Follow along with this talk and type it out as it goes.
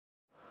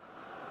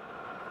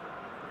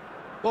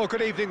Well,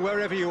 good evening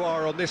wherever you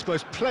are on this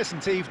most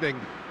pleasant evening.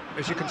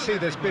 As you can see,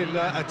 there's been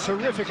a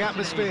terrific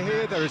atmosphere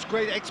here. There is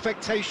great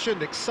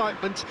expectation,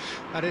 excitement,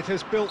 and it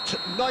has built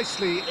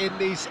nicely in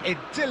these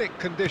idyllic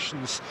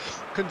conditions.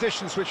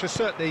 Conditions which are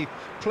certainly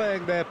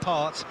playing their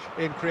part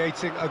in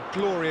creating a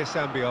glorious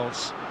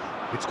ambience.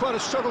 It's quite a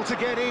struggle to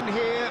get in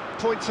here,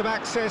 points of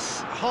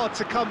access hard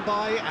to come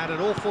by, and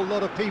an awful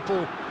lot of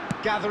people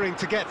gathering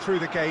to get through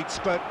the gates,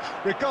 but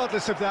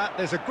regardless of that,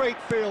 there's a great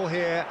feel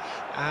here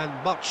and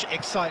much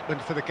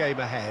excitement for the game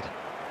ahead.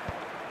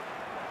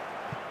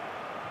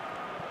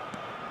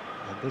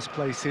 And this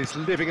place is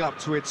living up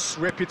to its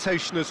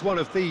reputation as one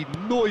of the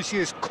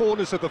noisiest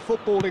corners of the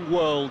footballing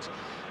world.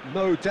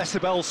 No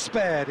decibels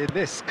spared in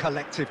this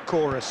collective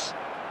chorus.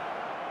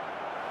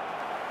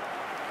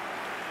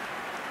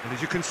 And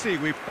as you can see,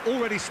 we've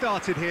already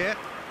started here.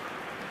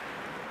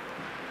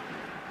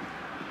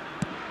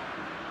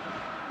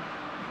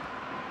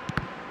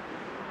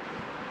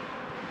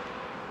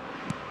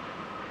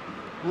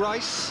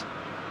 Rice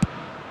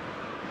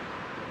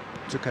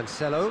to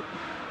Cancelo,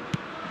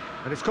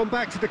 and it's gone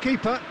back to the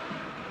keeper.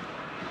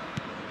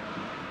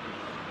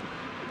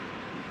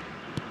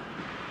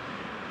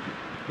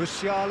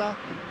 Musiala.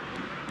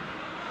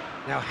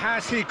 Now,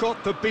 has he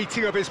got the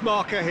beating of his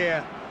marker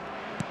here?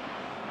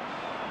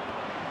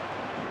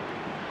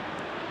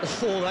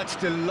 Oh, that's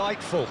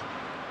delightful.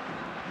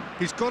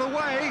 He's got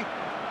away.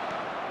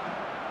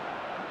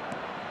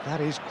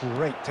 That is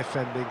great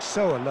defending,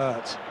 so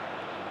alert.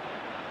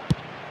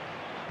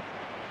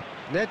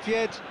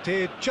 Nedved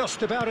did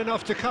just about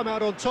enough to come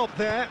out on top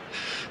there.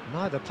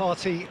 Neither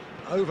party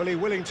overly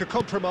willing to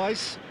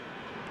compromise.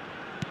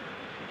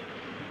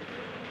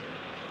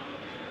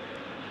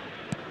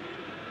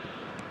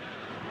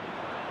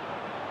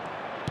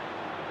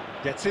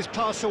 Gets his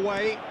pass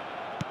away.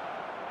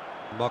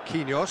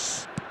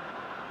 Marquinhos.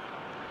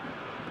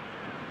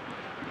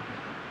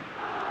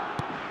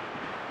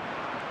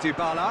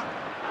 Dybala.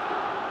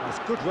 That's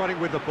good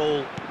running with the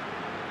ball.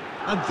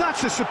 And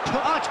that's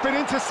it's been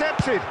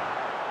intercepted.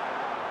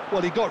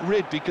 Well, he got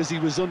rid because he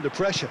was under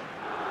pressure.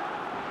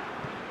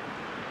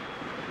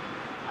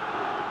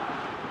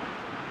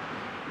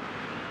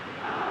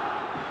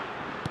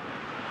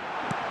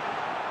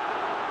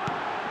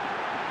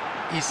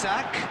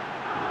 Isak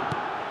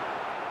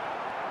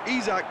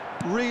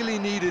really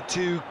needed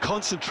to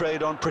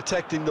concentrate on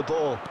protecting the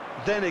ball.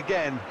 Then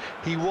again,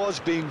 he was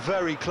being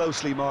very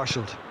closely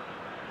marshalled.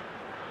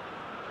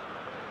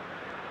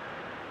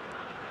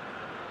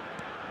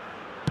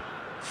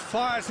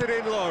 Fires it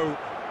in low.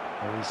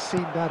 Well, he's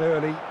seen that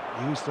early,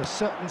 used a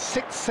certain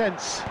sixth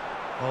sense.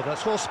 Oh,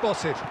 that's well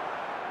spotted.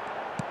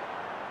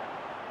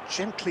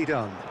 Gently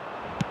done.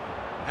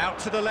 Out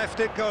to the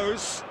left it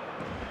goes.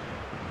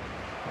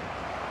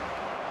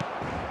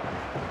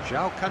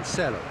 João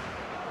Cancelo.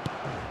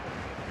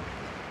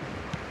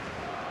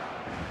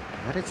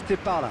 And it's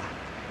Dybala.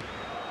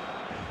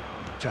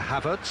 To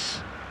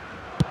Havertz.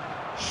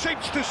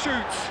 Shapes to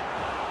shoot.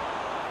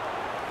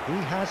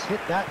 He has hit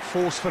that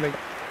forcefully.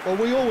 Well,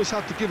 we always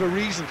have to give a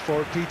reason for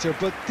it, Peter,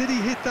 but did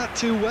he hit that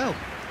too well?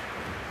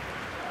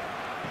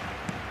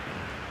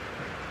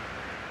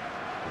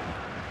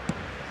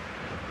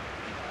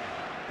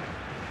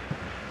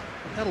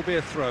 That'll be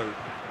a throw.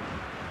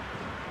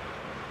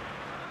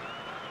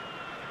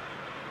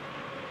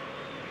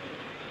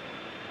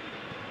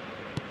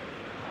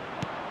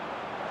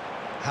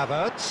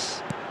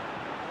 Havertz.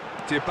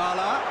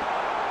 Dybala.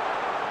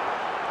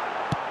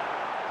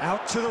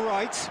 Out to the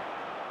right.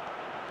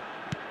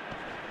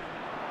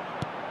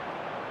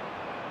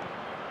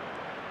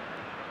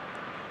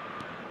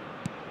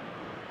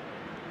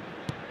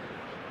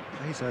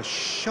 He's a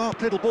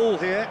sharp little ball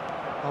here.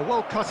 Oh,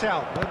 well cut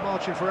out, no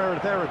margin for error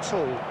there at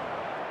all.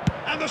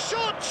 And the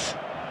shot!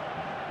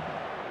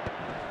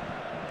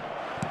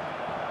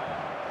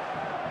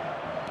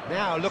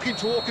 Now looking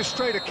to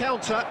orchestrate a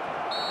counter.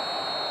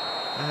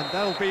 And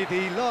that'll be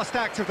the last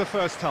act of the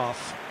first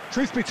half.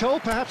 Truth be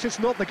told, perhaps it's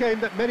not the game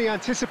that many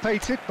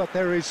anticipated, but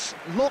there is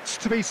lots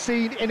to be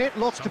seen in it,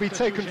 lots to be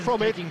taken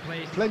from it.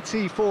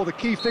 Plenty for the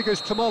key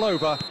figures to mull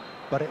over,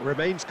 but it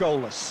remains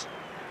goalless.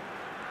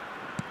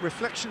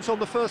 Reflections on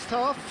the first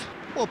half?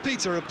 Well,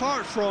 Peter,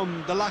 apart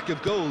from the lack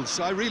of goals,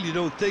 I really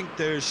don't think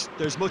there's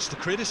much to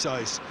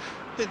criticise.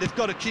 They've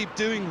got to keep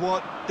doing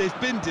what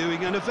they've been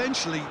doing, and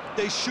eventually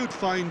they should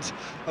find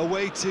a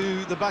way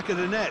to the back of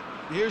the net.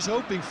 Here's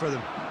hoping for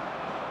them.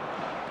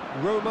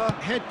 Roma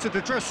head to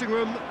the dressing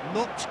room,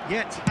 not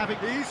yet having...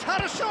 He's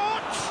had a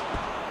shot!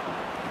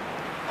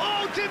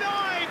 Oh,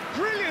 denied!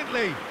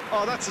 Brilliantly!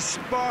 Oh, that's a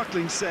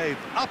sparkling save.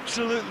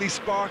 Absolutely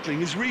sparkling.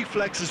 His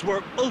reflexes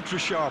were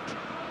ultra-sharp.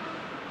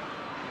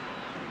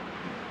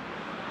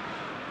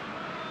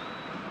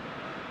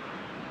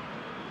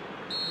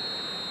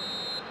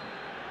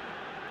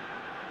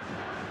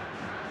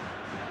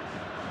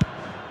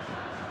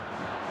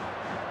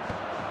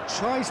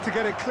 Tries to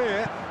get it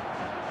clear.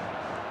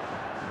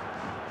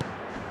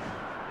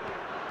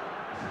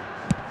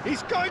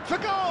 He's going for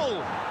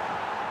goal!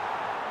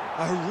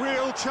 A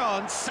real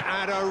chance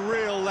and a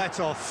real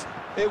let-off.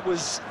 It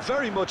was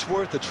very much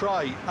worth a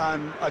try,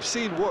 and I've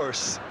seen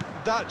worse.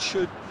 That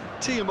should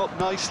tee him up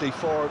nicely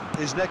for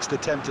his next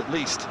attempt at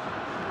least.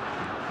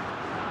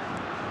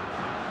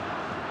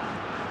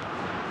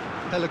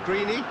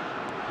 Pellegrini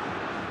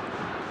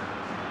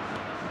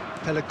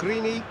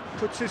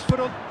puts his foot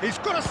on. He's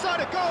got a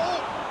side of goal!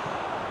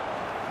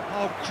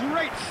 Oh,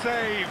 great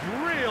save,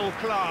 real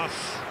class.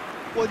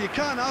 Well, you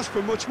can't ask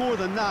for much more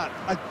than that.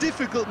 A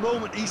difficult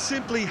moment he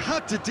simply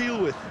had to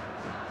deal with.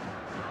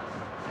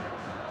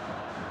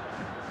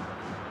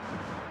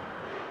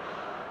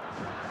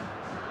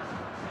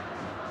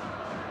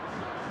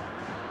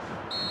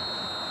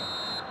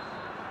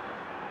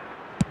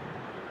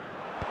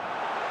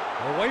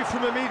 Away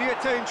from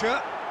immediate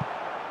danger.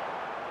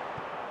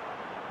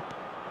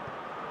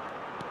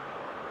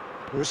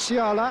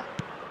 Musiala.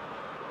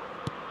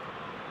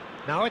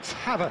 Now it's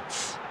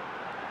Havertz.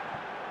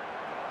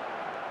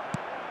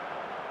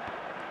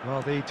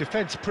 Well, the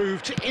defence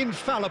proved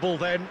infallible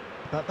then,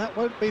 but that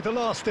won't be the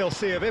last they'll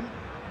see of him.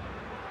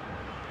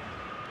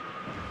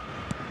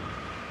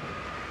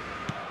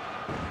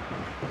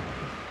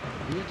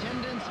 The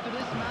attendance for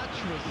this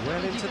match was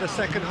Well into the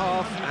second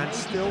half, and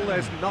still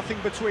there's nothing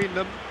between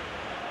them.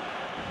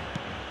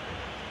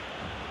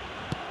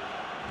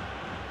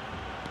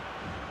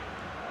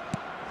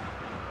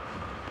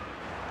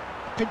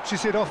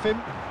 Pinches it off him.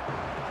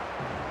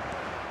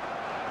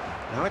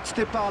 Now it's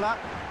Dybala.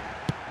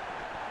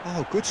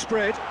 Oh, good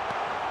spread.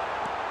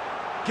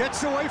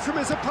 Gets away from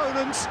his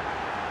opponents.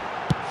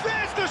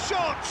 There's the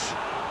shot!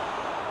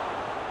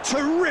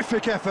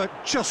 Terrific effort,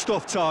 just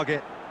off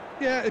target.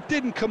 Yeah, it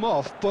didn't come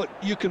off, but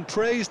you can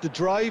praise the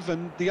drive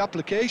and the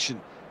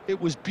application. It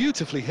was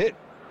beautifully hit.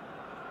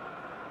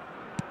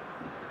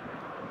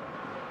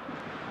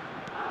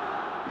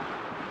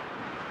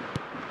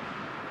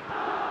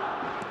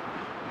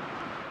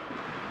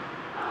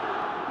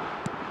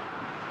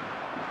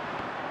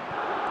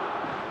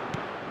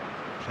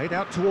 Played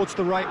out towards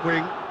the right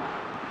wing.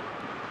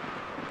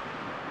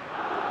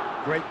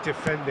 Great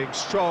defending,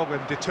 strong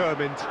and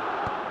determined.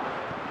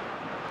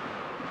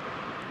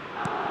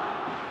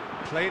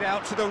 Played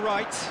out to the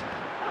right.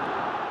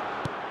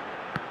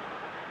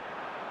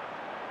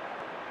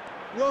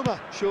 Roma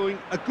showing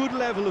a good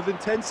level of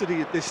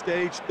intensity at this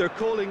stage. They're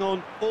calling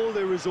on all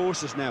their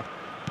resources now.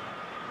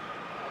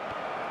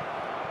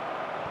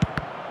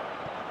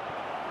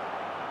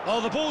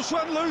 Oh, the ball's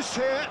run loose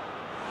here.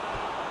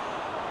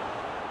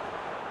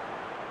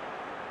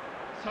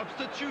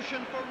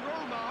 Substitution for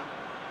Roma.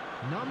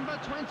 Number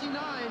 29,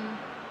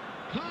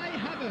 Kai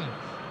Havertz.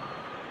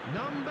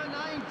 Number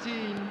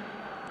 19,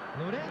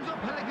 Lorenzo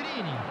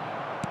Pellegrini.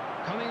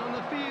 Coming on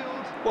the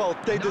field. Well,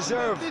 they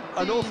deserve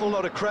an awful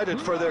lot of credit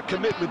for their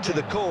commitment to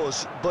the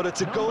cause, but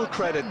it's a goal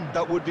credit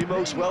that would be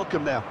most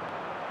welcome now.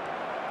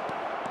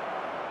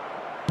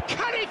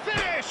 Can he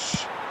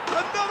finish?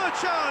 Another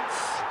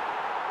chance!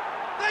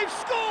 They've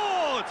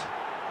scored!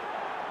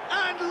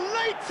 And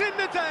late in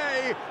the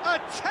day, a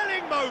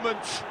telling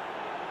moment.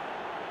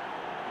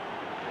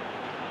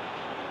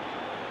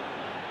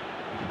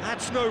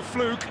 That's no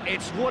fluke,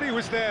 it's what he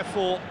was there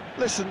for.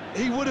 Listen,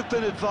 he would have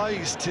been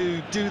advised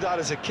to do that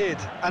as a kid,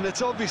 and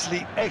it's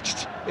obviously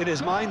etched in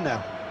his mind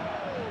now.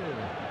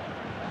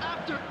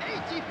 After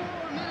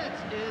 84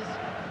 minutes is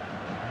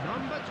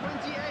number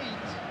 28.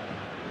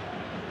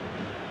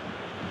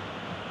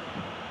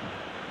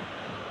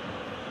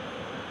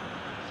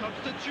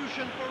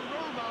 Substitution for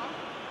Roma.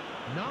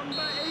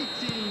 Number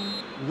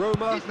 18.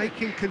 Roma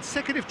making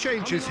consecutive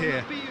changes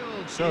here.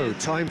 So,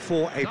 time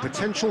for a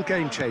potential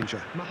game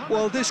changer.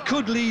 Well, this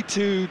could lead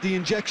to the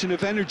injection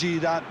of energy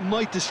that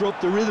might disrupt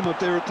the rhythm of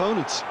their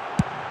opponents.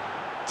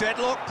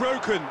 Deadlock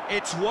broken,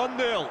 it's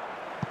 1-0.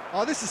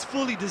 Oh, this is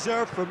fully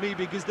deserved for me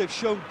because they've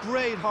shown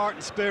great heart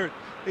and spirit.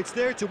 It's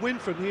there to win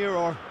from here,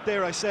 or,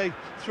 dare I say,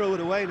 throw it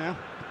away now.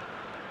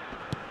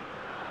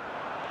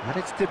 And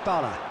it's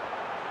Dybala.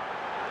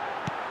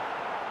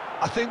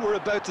 I think we're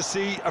about to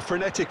see a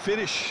frenetic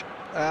finish.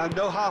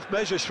 No half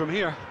measures from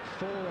here.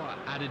 4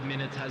 added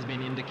minutes has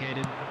been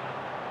indicated.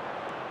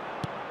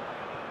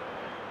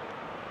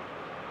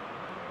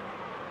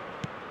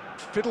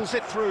 Fiddles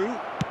it through.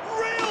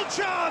 Real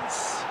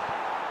chance!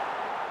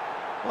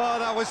 Well,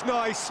 that was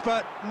nice,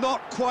 but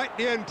not quite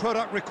the end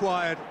product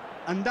required.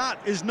 And that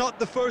is not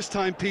the first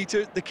time,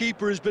 Peter, the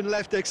keeper has been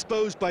left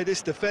exposed by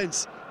this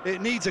defence. It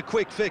needs a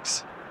quick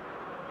fix.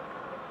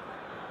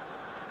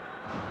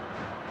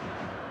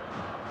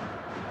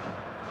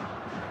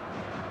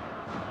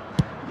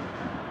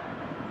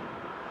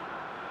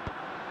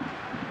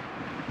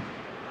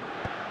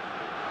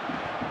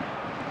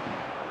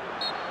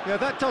 Yeah,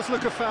 that does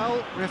look a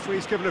foul.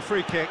 Referee's given a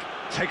free kick.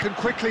 Taken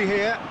quickly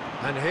here.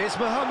 And here's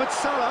Mohamed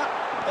Salah.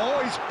 Oh,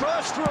 he's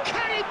burst through.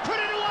 Can he put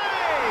it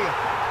away?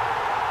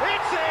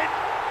 It's in!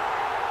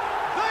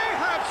 They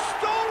have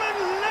stolen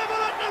level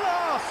at the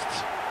last!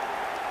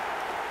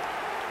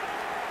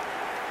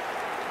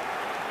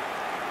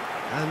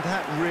 And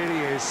that really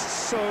is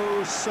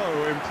so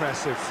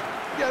impressive.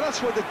 Yeah,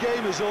 that's what the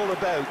game is all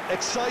about.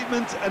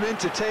 Excitement and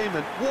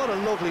entertainment. What a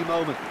lovely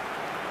moment.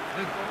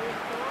 The goal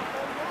for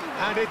Roma.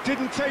 And it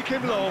didn't take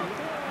him long.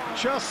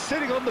 Just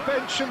sitting on the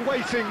bench and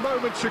waiting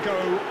moments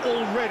ago,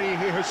 already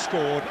he has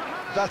scored.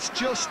 That's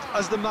just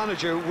as the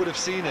manager would have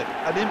seen it,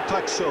 an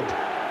impact sub.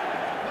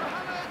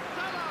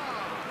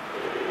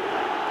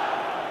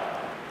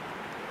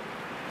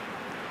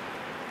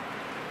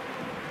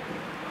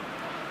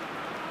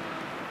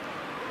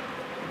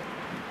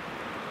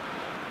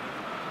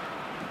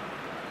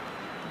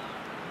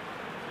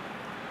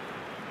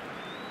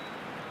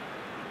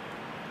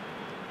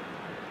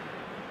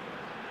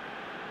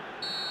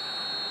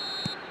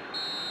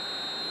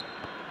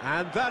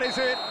 And that is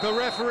it, the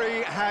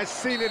referee has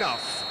seen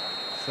enough.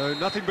 So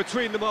nothing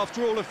between them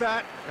after all of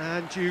that,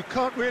 and you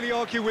can't really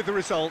argue with the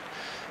result.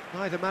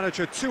 Neither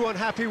manager too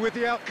unhappy with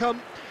the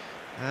outcome,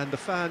 and the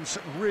fans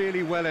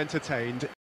really well entertained.